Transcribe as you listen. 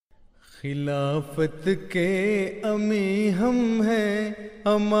खिलाफत के अमी हम हैं,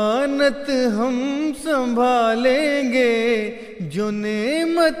 अमानत हम संभालेंगे, जो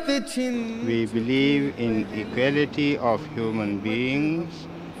नेमत छिन. We believe in equality of human beings,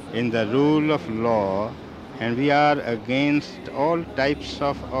 in the rule of law, and we are against all types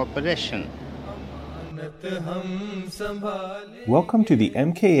of oppression. Welcome to the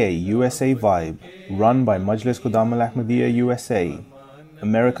MKA USA Vibe, run by Majlis Qudam Al Ahmadiyya USA,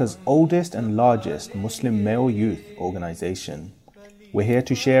 America's oldest and largest Muslim male youth organization. We're here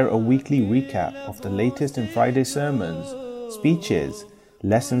to share a weekly recap of the latest in Friday sermons, speeches,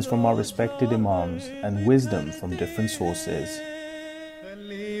 lessons from our respected imams, and wisdom from different sources.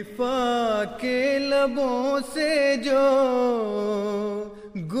 खलीफा के लबों से जो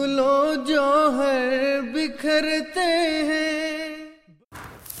गुलो जौहर बिखरते हैं.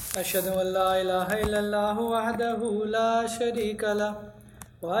 अशहदु अल्ला इलाहा इल्लल्लाहु वहदहु ला शरीका लह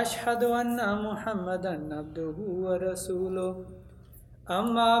व अशहदु अन्ना Muhammadan अब्दुहु व रसूलुहु.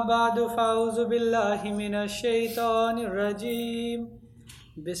 अम्मा बादु फ़अऊज़ु बिल्लाहि मिनश शैतानिर रजीम.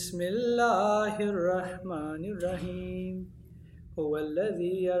 बिस्मिल्लाहिर रहमानिर रहीम.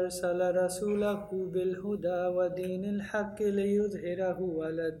 हुवल्लज़ी अरसला रसूलहु बिल हुदा व दीनिल हक़्क़ि लियुज़हिरहु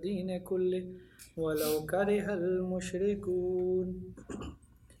अलद्दीनि कुल्लिहि वलौ करिहल मुशरिकून.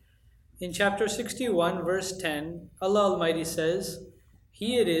 In chapter 61, verse 10, Allah Almighty says,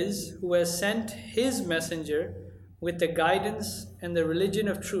 He it is who has sent His messenger with the guidance and the religion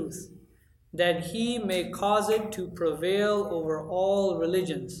of truth, that He may cause it to prevail over all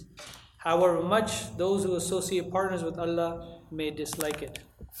religions, however much those who associate partners with Allah may dislike it.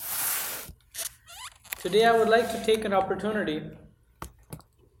 Today I would like to take an opportunity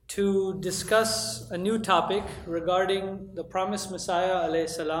to discuss a new topic regarding the promised Messiah alayhi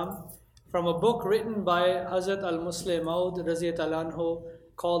salam, from a book written by Hazrat al-Musleh Maud Raziyallahu Anhu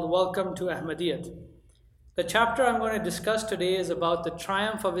called Welcome to Ahmadiyyat. The chapter I'm going to discuss today is about the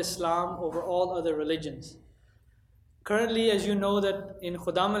triumph of Islam over all other religions. Currently, as you know, that in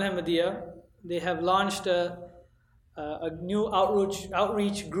Qudam al-Ahmadiyya, they have launched a new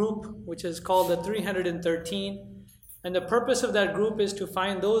outreach group which is called the 313. And the purpose of that group is to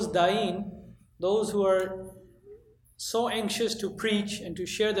find those da'een, those who are so anxious to preach and to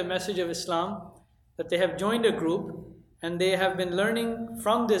share the message of Islam, that they have joined a group and they have been learning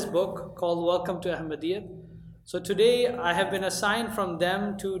from this book called Welcome to Ahmadiyyat. So today I have been assigned from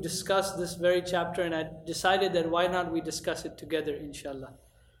them to discuss this very chapter, and I decided that why not we discuss it together, inshallah.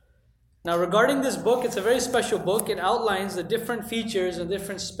 Now regarding this book, it's a very special book. It outlines the different features and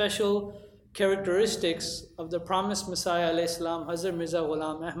different special characteristics of the promised Messiah alayhi salam, Hazrat Mirza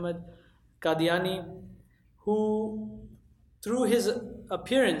Ghulam Ahmad Qadiani, who through his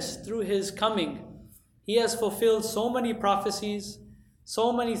appearance, through his coming, he has fulfilled so many prophecies,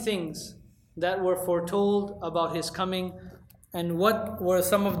 so many things that were foretold about his coming. And what were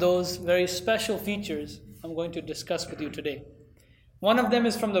some of those very special features I'm going to discuss with you today. One of them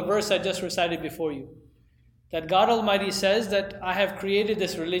is from the verse I just recited before you, that God Almighty says that I have created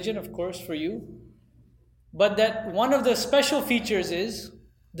this religion, of course, for you, but that one of the special features is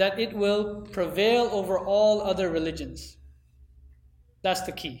that it will prevail over all other religions. That's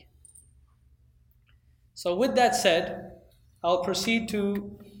the key. So with that said, I'll proceed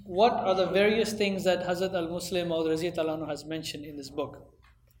to what are the various things that Hazrat al-Musleh Maud Raziyallahu Anhu has mentioned in this book.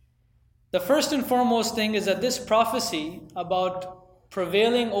 The first and foremost thing is that this prophecy about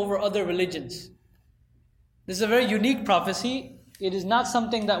prevailing over other religions, this is a very unique prophecy. It is not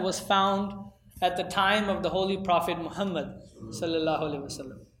something that was found at the time of the Holy Prophet Muhammad sallallahu alaihi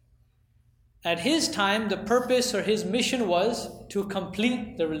wasallam. At his time, the purpose or his mission was to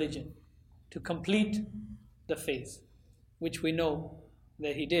complete the religion, to complete the faith, which we know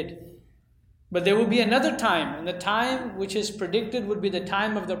that he did. But there will be another time, and the time which is predicted would be the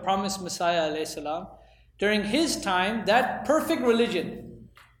time of the promised Messiah alayhi salam. During his time, that perfect religion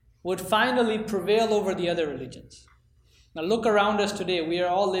would finally prevail over the other religions. Now look around us today. We are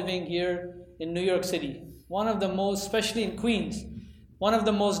all living here in New York City, one of the most, especially in Queens, one of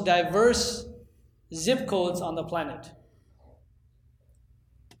the most diverse zip codes on the planet.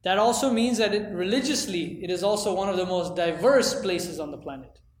 That also means that religiously, it is also one of the most diverse places on the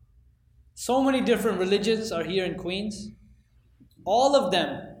planet. So many different religions are here in Queens. All of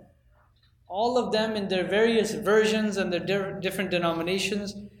them in their various versions and their different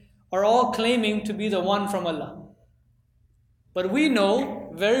denominations are all claiming to be the one from Allah. But we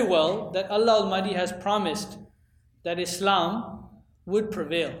know very well that Allah Almighty has promised that Islam would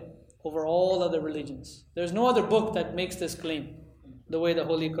prevail over all other religions. There's no other book that makes this claim the way the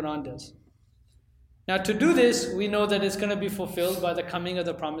Holy Quran does. Now to do this, we know that it's going to be fulfilled by the coming of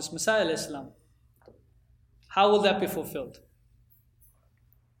the promised Messiah ﷺ. How will that be fulfilled?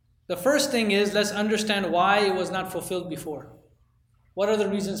 The first thing is, let's understand why it was not fulfilled before. What are the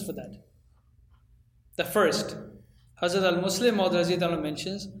reasons for that? The first, Hazrat al-Muslim Maud Radhiyallahu anhu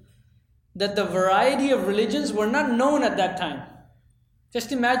mentions that the variety of religions were not known at that time.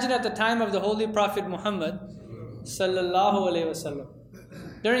 Just imagine at the time of the Holy Prophet Muhammad sallallahu alaihi wasallam.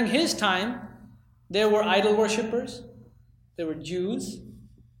 During his time, there were idol worshippers, there were Jews,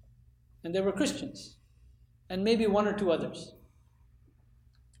 and there were Christians, and maybe one or two others.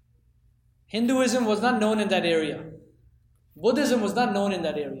 Hinduism was not known in that area. Buddhism was not known in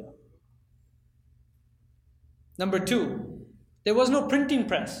that area. Number two, there was no printing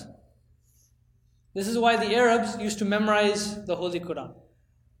press. This is why the Arabs used to memorize the Holy Quran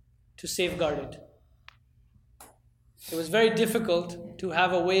to safeguard it. It was very difficult to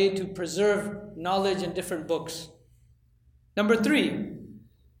have a way to preserve knowledge in different books. Number three,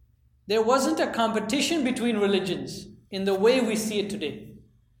 there wasn't a competition between religions in the way we see it today.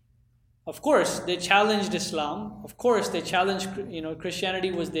 Of course, they challenged Islam. Of course, they challenged,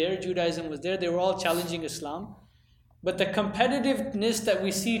 Christianity was there, Judaism was there. They were all challenging Islam. But the competitiveness that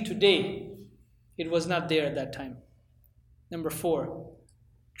we see today, it was not there at that time. Number four,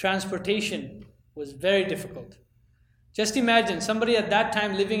 transportation was very difficult. Just imagine somebody at that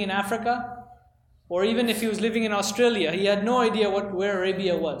time living in Africa, or even if he was living in Australia, he had no idea where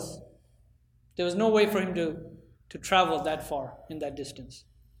Arabia was. There was no way for him to travel that far in that distance.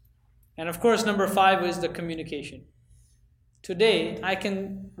 And of course, number five is the communication. Today, I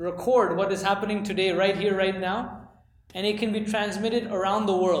can record what is happening today, right here, right now, and it can be transmitted around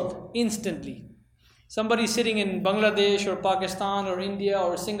the world instantly. Somebody sitting in Bangladesh or Pakistan or India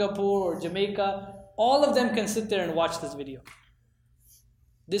or Singapore or Jamaica, all of them can sit there and watch this video.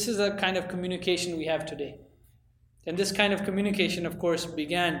 This is a kind of communication we have today. And this kind of communication, of course,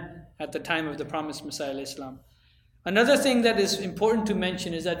 began at the time of the promised Messiah ﷺ. Another thing that is important to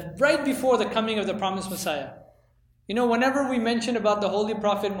mention is that right before the coming of the promised Messiah, whenever we mention about the Holy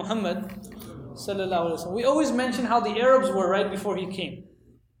Prophet Muhammad ﷺ, we always mention how the Arabs were right before he came.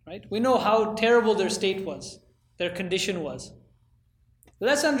 Right? We know how terrible their state was, their condition was.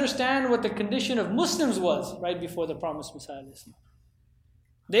 Let's understand what the condition of Muslims was right before the promised Messiah ﷺ.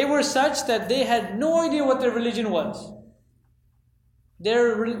 They were such that they had no idea what their religion was.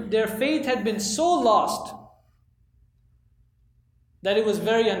 Their faith had been so lost that it was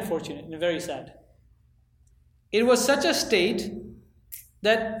very unfortunate and very sad. It was such a state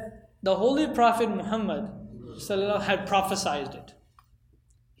that the Holy Prophet Muhammad ﷺ had prophesied it.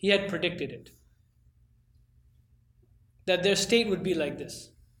 He had predicted it. That their state would be like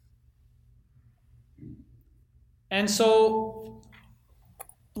this. And so,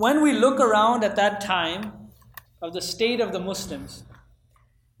 when we look around at that time of the state of the Muslims,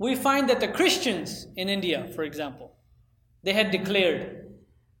 we find that the Christians in India, for example, they had declared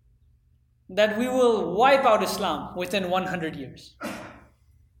that we will wipe out Islam within 100 years.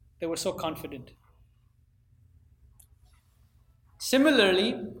 They were so confident.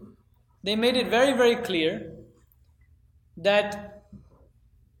 Similarly, they made it very, very clear that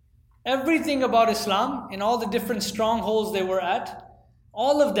everything about Islam, in all the different strongholds they were at,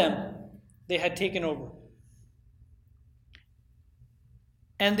 all of them, they had taken over.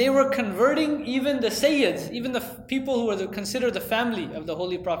 And they were converting even the Sayyids, even the people who were considered the family of the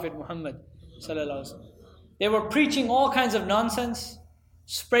Holy Prophet Muhammad ﷺ. They were preaching all kinds of nonsense,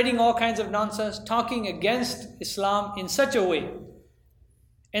 spreading all kinds of nonsense, talking against Islam in such a way.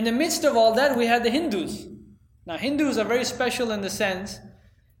 In the midst of all that, we had the Hindus. Now, Hindus are very special in the sense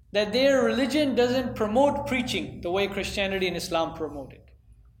that their religion doesn't promote preaching the way Christianity and Islam promote it.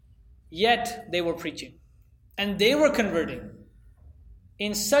 Yet, they were preaching. And they were converting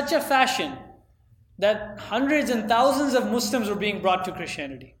in such a fashion that hundreds and thousands of Muslims were being brought to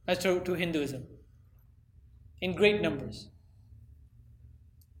Christianity, to Hinduism, in great numbers.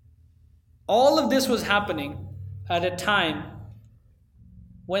 All of this was happening at a time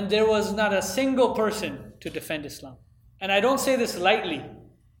when there was not a single person to defend Islam. And I don't say this lightly.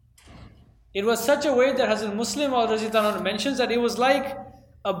 It was such a way that Hazrat Muslim Maud Radhiyallahu anhu mentions that it was like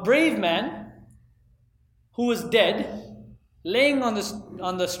a brave man who was dead, laying on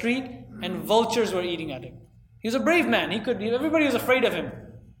the street, and vultures were eating at him. He was a brave man. Everybody was afraid of him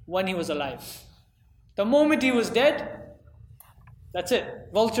when he was alive. The moment he was dead, that's it.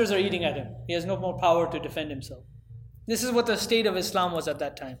 Vultures are eating at him. He has no more power to defend himself. This is what the state of Islam was at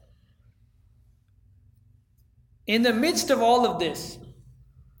that time. In the midst of all of this,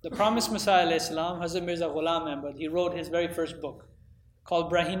 the promised Messiah ﷺ, Hazrat Mirza Ghulam Ahmad, he wrote his very first book called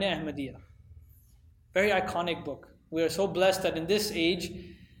Brahine Ahmadiyya. Very iconic book. We are so blessed that in this age,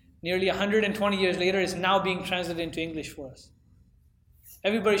 nearly 120 years later, it's now being translated into English for us.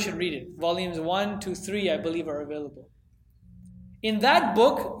 Everybody should read it. Volumes 1, 2, 3, I believe, are available. In that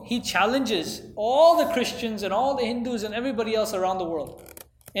book, he challenges all the Christians and all the Hindus and everybody else around the world,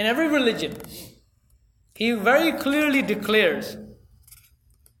 in every religion. He very clearly declares,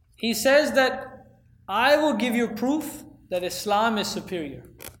 he says that I will give you proof that Islam is superior.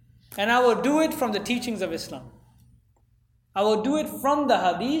 And I will do it from the teachings of Islam. I will do it from the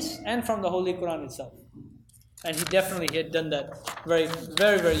Hadith and from the Holy Quran itself. And he had done that very,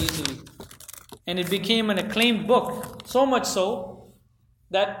 very, very easily. And it became an acclaimed book, so much so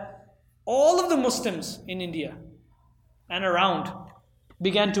that all of the Muslims in India and around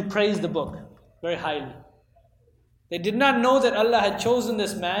began to praise the book very highly. They did not know that Allah had chosen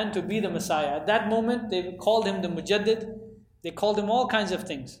this man to be the Messiah. At that moment, they called him the Mujaddid. They called him all kinds of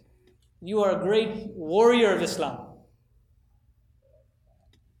things. You are a great warrior of Islam.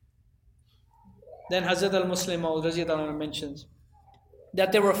 Then Hazrat al-Muslim Maud mentions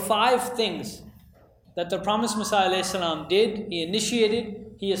that there were 5 things that the promised Messiah ﷺ did, he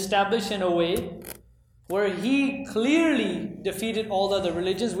initiated, he established in a way where he clearly defeated all the other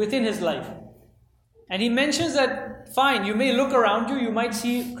religions within his life. And he mentions that, fine, you may look around you, you might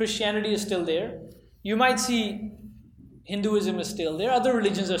see Christianity is still there, you might see Hinduism is still there, other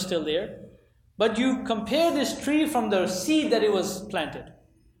religions are still there, but you compare this tree from the seed that it was planted.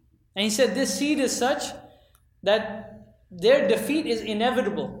 And he said this seed is such that their defeat is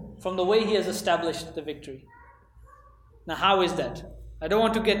inevitable from the way he has established the victory. Now how is that? I don't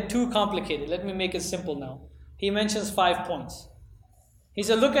want to get too complicated. Let me make it simple now. He mentions 5 points. He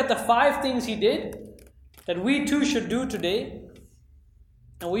said, look at the 5 things he did that we too should do today,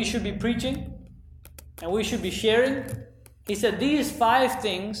 and we should be preaching, and we should be sharing. He said these 5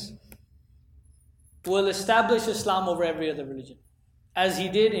 things will establish Islam over every other religion. As he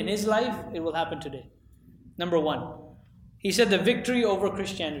did in his life, it will happen today. Number 1, he said the victory over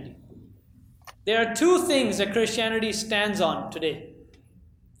Christianity. There are 2 things that Christianity stands on today,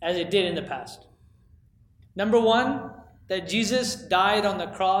 as it did in the past. Number 1, that Jesus died on the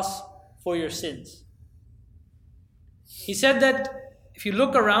cross for your sins. He said that if you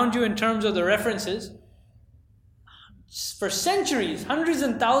look around you in terms of the references, for centuries, hundreds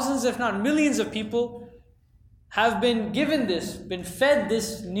and thousands, if not millions of people have been given this, been fed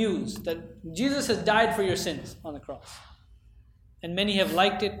this news that Jesus has died for your sins on the cross. And many have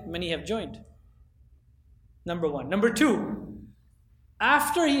liked it, many have joined. Number 1. Number 2,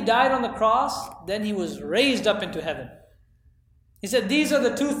 after he died on the cross, then he was raised up into heaven. He said these are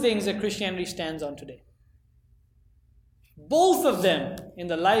the 2 things that Christianity stands on today. Both of them in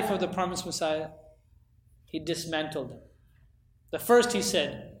the life of the promised Messiah, he dismantled them. The first, he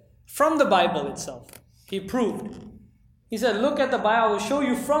said, from the Bible itself, he proved. He said, look at the Bible, I will show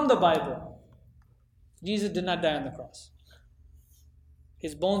you from the Bible. Jesus did not die on the cross.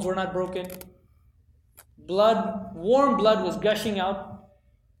 His bones were not broken. Blood, warm blood was gushing out.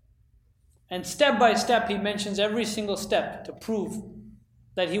 And step by step, he mentions every single step to prove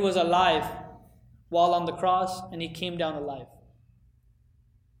that he was alive while on the cross and he came down alive.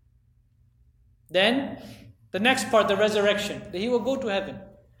 Then, the next part, the resurrection, that he will go to heaven.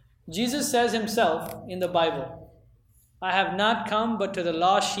 Jesus says himself in the Bible, I have not come but to the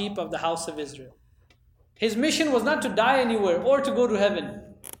lost sheep of the house of Israel. His mission was not to die anywhere or to go to heaven.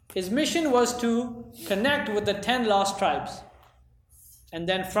 His mission was to connect with the 10 lost tribes. And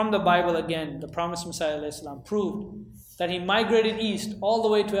then from the Bible again, the promised Messiah ﷺ proved that he migrated east all the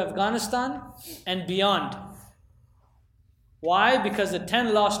way to Afghanistan and beyond. Why? Because the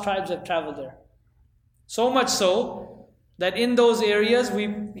 10 lost tribes have traveled there. So much so that in those areas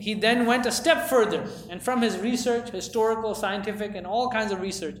he then went a step further. And from his research, historical, scientific, and all kinds of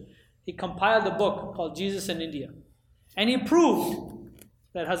research, he compiled a book called Jesus in India. And he proved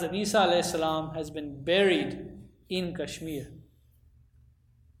that Hazrat Isa ﷺ has been buried in Kashmir.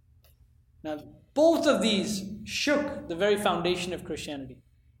 Now, both of these shook the very foundation of Christianity.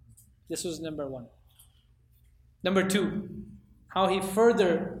 This was number 1. Number 2, how he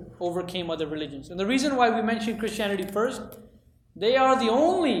further overcame other religions. And the reason why we mention Christianity first, they are the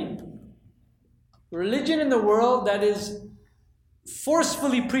only religion in the world that is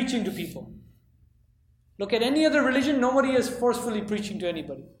forcefully preaching to people. Look at any other religion, nobody is forcefully preaching to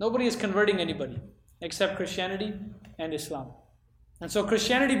anybody. Nobody is converting anybody except Christianity and Islam. And so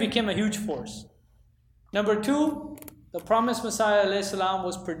Christianity became a huge force. Number 2, the promised Messiah ﷺ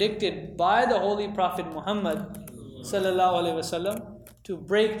was predicted by the Holy Prophet Muhammad ﷺ to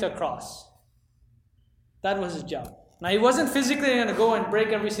break the cross. That was his job. Now he wasn't physically going to go and break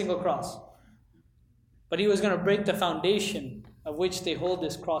every single cross. But he was going to break the foundation of which they hold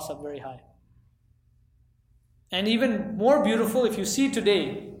this cross up very high. And even more beautiful, if you see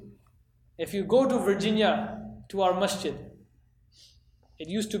today, if you go to Virginia, to our masjid, it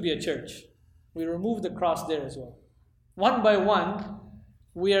used to be a church. We removed the cross there as well. One by one,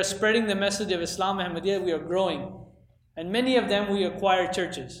 we are spreading the message of Islam, Ahmadiyya, we are growing. And many of them, we acquire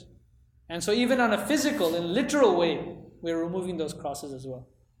churches. And so even on a physical and literal way, we are removing those crosses as well.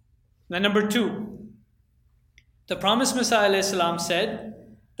 Now number 2, the promised Messiah ﷺ said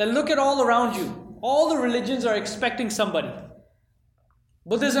that look at all around you. All the religions are expecting somebody.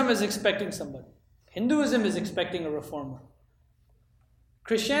 Buddhism is expecting somebody. Hinduism is expecting a reformer.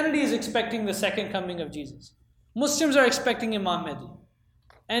 Christianity is expecting the second coming of Jesus. Muslims are expecting Imam Mahdi.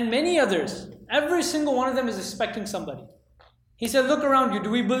 And many others. Every single one of them is expecting somebody. He said, look around you. Do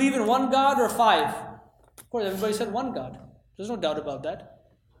we believe in one God or 5? Of course, everybody said one God. There's no doubt about that.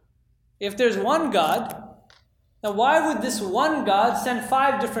 If there's one God, now why would this one God send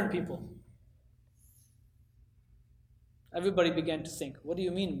 5 different people? Everybody began to think, what do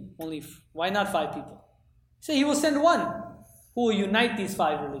you mean why not 5 people? He said he will send one who will unite these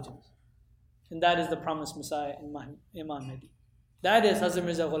 5 religions. And that is the promised Messiah, Imam Mahdi. That is Hazrat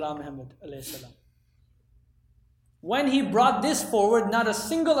Mirza Ghulam Ahmad alayhi salam. When he brought this forward, not a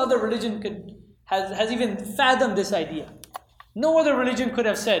single other religion has even fathomed this idea. No other religion could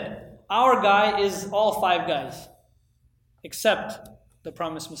have said, our guy is all 5 guys, except the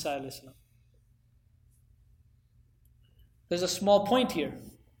promised Messiah alayhi salam. There's a small point here.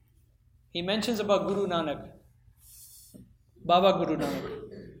 He mentions about Guru Nanak, Baba Guru Nanak.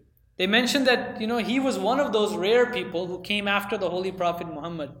 They mentioned that, he was one of those rare people who came after the Holy Prophet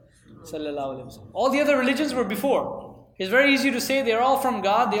Muhammad sallallahu alaihi wasallam. All the other religions were before. It's very easy to say they're all from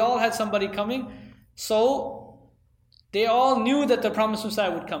God, they all had somebody coming. So, they all knew that the promised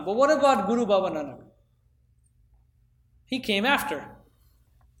Messiah would come. But what about Guru Baba Nanak? He came after.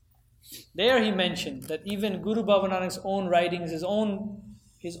 There he mentioned that even Guru Baba Nanak's own writings, his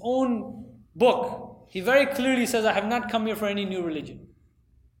own book, he very clearly says, I have not come here for any new religion.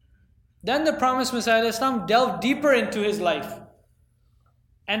 Then the promised Messiah ﷺ delved deeper into his life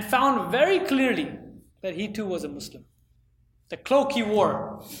and found very clearly that he too was a Muslim. The cloak he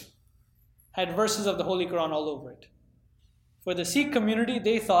wore had verses of the Holy Quran all over it. For the Sikh community,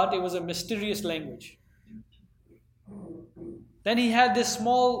 they thought it was a mysterious language. Then he had this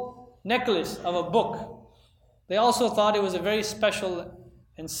small necklace of a book. They also thought it was a very special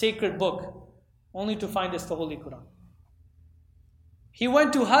and sacred book, only to find it's the Holy Quran. He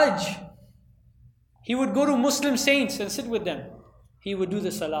went to Hajj. He would go to Muslim saints and sit with them. He would do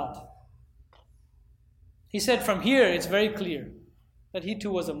the salat. He said from here it's very clear that he too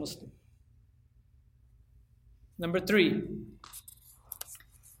was a Muslim. Number 3.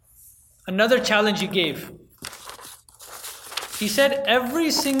 Another challenge he gave. He said every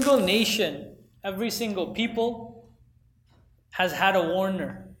single nation, every single people has had a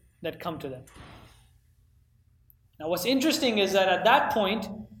warner that come to them. Now what's interesting is that at that point,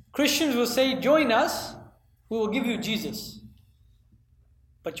 Christians will say, join us, we will give you Jesus.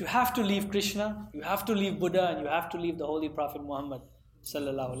 But you have to leave Krishna, you have to leave Buddha, and you have to leave the Holy Prophet Muhammad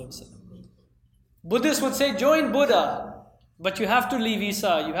sallallahu alaihi wasallam. Buddhists would say, join Buddha, but you have to leave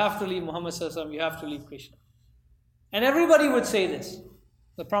Isa, you have to leave Muhammad sallallahu alaihi wasallam, you have to leave Krishna. And everybody would say this.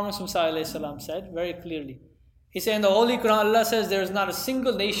 The Prophet Messiah alayhi salam said very clearly. He said in the Holy Quran, Allah says there is not a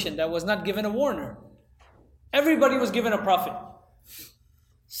single nation that was not given a warner. Everybody was given a prophet.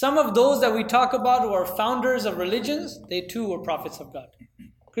 Some of those that we talk about who are founders of religions, they too were prophets of God.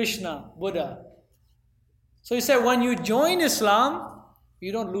 Krishna, Buddha. So he said when you join Islam,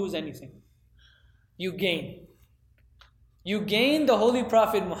 you don't lose anything. You gain. You gain the Holy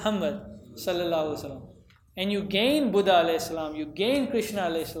Prophet Muhammad sallallahu alaihi wasallam. And you gain Buddha alayhi salam, you gain Krishna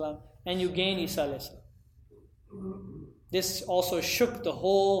alayhi salam, and you gain Isa alayhi salam. This also shook the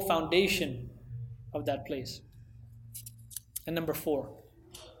whole foundation of that place. And number 4,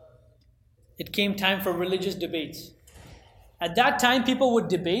 it came time for religious debates. At that time, people would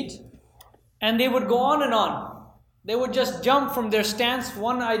debate, and they would go on and on. They would just jump from their stance,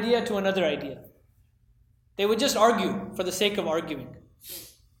 one idea to another idea. They would just argue for the sake of arguing.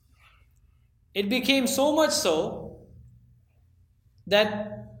 It became so much so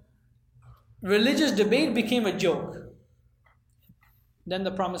that religious debate became a joke. Then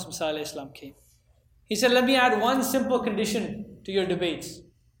the promised Messiah ﷺ came. He said, let me add one simple condition to your debates.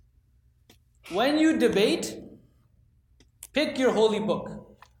 When you debate, pick your holy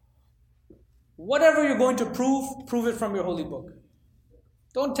book. Whatever you're going to prove it from your holy book.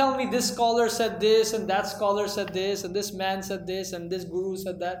 Don't tell me this scholar said this and that scholar said this and this man said this and this guru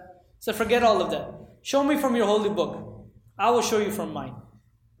said that. So forget all of that. Show me from your holy book. I will show you from mine.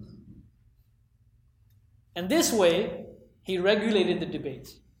 And this way, he regulated the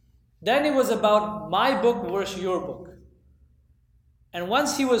debates. Then it was about my book versus your book. And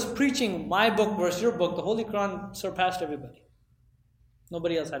once he was preaching my book versus your book, the Holy Quran surpassed everybody.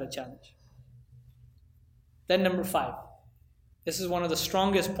 Nobody else had a challenge. Then number 5. This is one of the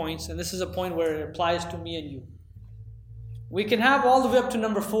strongest points, and this is a point where it applies to me and you. We can have all the way up to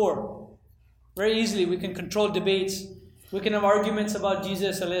number 4. Very easily, we can control debates. We can have arguments about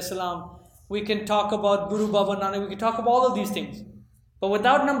Jesus alayhi salam. We can talk about Guru Baba Nanak. We can talk about all of these things. But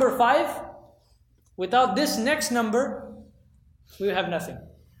without number 5, without this next number, we have nothing.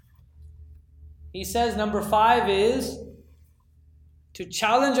 He says number 5 is to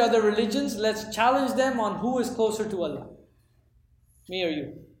challenge other religions. Let's challenge them on who is closer to Allah. Me or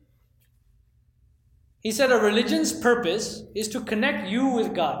you. He said a religion's purpose is to connect you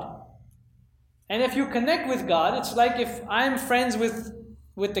with God. And if you connect with God, it's like if I'm friends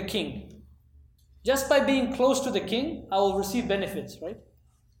with the king. Just by being close to the king, I will receive benefits, right?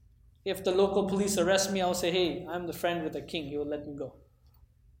 If the local police arrest me, I'll say, hey, I'm the friend with the king. He will let me go.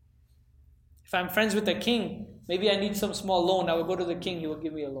 If I'm friends with the king, maybe I need some small loan. I will go to the king. He will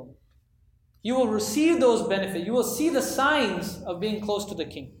give me a loan. You will receive those benefits. You will see the signs of being close to the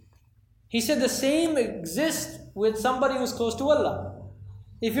king. He said the same exists with somebody who's close to Allah.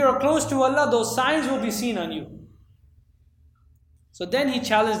 If you're close to Allah, those signs will be seen on you. So then he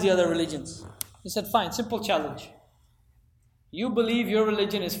challenged the other religions. He said, fine, simple challenge. You believe your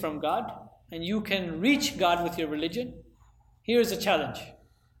religion is from God and you can reach God with your religion. Here's a challenge.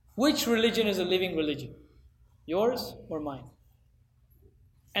 Which religion is a living religion? Yours or mine?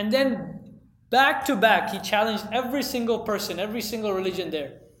 And then back to back, he challenged every single person, every single religion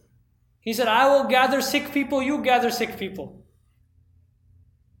there. He said, I will gather sick people, you gather sick people.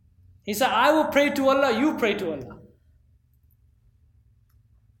 He said, I will pray to Allah, you pray to Allah.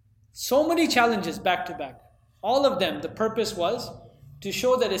 So many challenges back to back. All of them, the purpose was to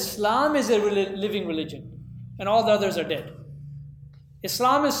show that Islam is a living religion and all the others are dead.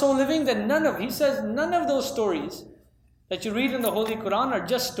 Islam is so living that he says none of those stories that you read in the Holy Quran are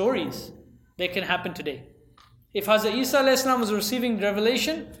just stories. They can happen today. If Hazrat Isa alayhi salam was receiving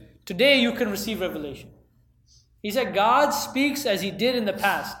revelation, today you can receive revelation. He said God speaks as He did in the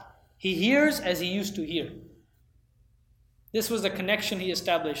past. He hears as He used to hear. This was the connection He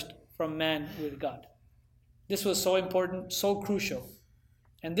established from man with God. This was so important, so crucial.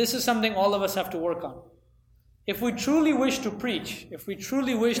 And this is something all of us have to work on. If we truly wish to preach, if we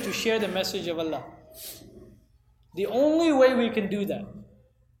truly wish to share the message of Allah, the only way we can do that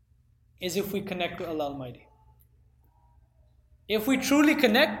is if we connect with Allah Almighty. If we truly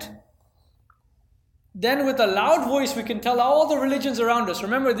connect, then with a loud voice we can tell all the religions around us.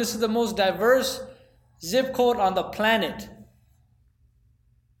 Remember, this is the most diverse zip code on the planet.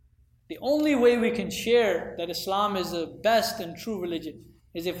 The only way we can share that Islam is the best and true religion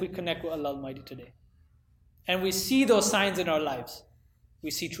is if we connect with Allah Almighty today. And we see those signs in our lives.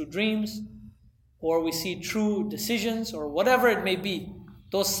 We see true dreams, or we see true decisions, or whatever it may be.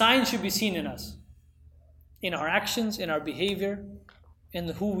 Those signs should be seen in us. In our actions, in our behavior, in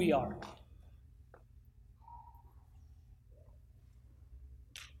who we are.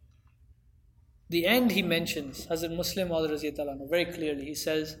 The end he mentions, Hazrat Muslim Maud very clearly. He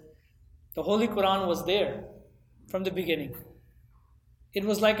says, the Holy Quran was there from the beginning. It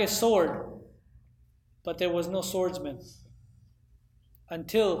was like a sword, but there was no swordsman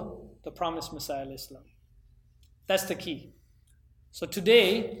until the promised Messiah Islam. That's the key. So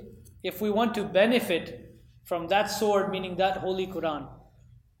today, if we want to benefit from that sword, meaning that Holy Quran,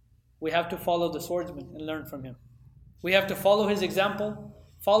 we have to follow the swordsman and learn from him. We have to follow his example,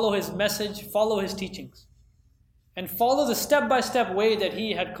 follow his message, follow his teachings, and follow the step-by-step way that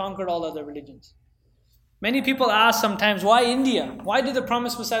he had conquered all other religions. Many people ask sometimes, why India? Why did the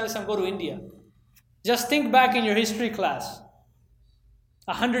promised Messiah go to India? Just think back in your history class,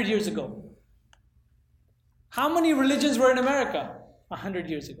 100 years ago. How many religions were in America 100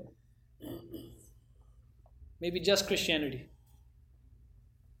 years ago? Maybe just Christianity.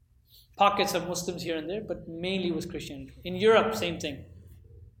 Pockets of Muslims here and there, but mainly was Christianity. In Europe, same thing.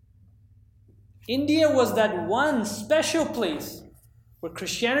 India was that one special place where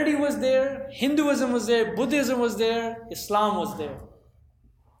Christianity was there, Hinduism was there, Buddhism was there, Islam was there.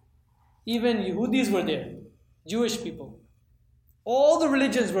 Even Yehudis were there, Jewish people. All the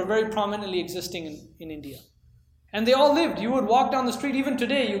religions were very prominently existing in India. And they all lived. You would walk down the street, even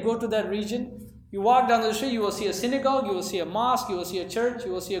today, you go to that region, you walk down the street, you will see a synagogue, you will see a mosque, you will see a church,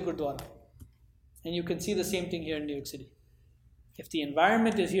 you will see a gurdwara. And you can see the same thing here in New York City. If the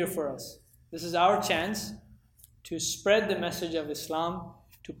environment is here for us, This is our chance to spread the message of Islam,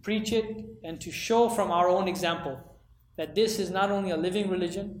 to preach it, and to show from our own example that this is not only a living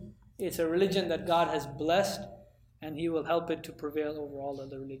religion, it's a religion that God has blessed, and He will help it to prevail over all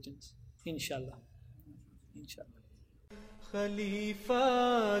other religions. Inshallah. Inshallah.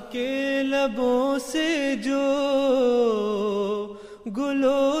 खलीफा के लबों से जो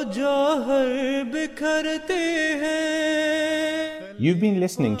गुलो जौहर बिखरते हैं. You've been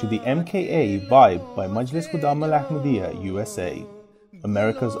listening to the MKA Vibe by Majlis Qudama Al-Ahmadiyya USA,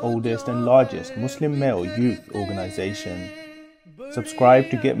 America's oldest and largest Muslim male youth organization. Subscribe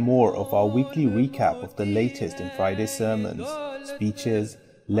to get more of our weekly recap of the latest in Friday's sermons, speeches,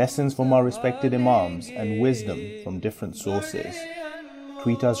 lessons from our respected imams, and wisdom from different sources.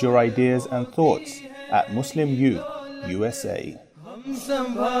 Tweet us your ideas and thoughts at Muslim Youth USA.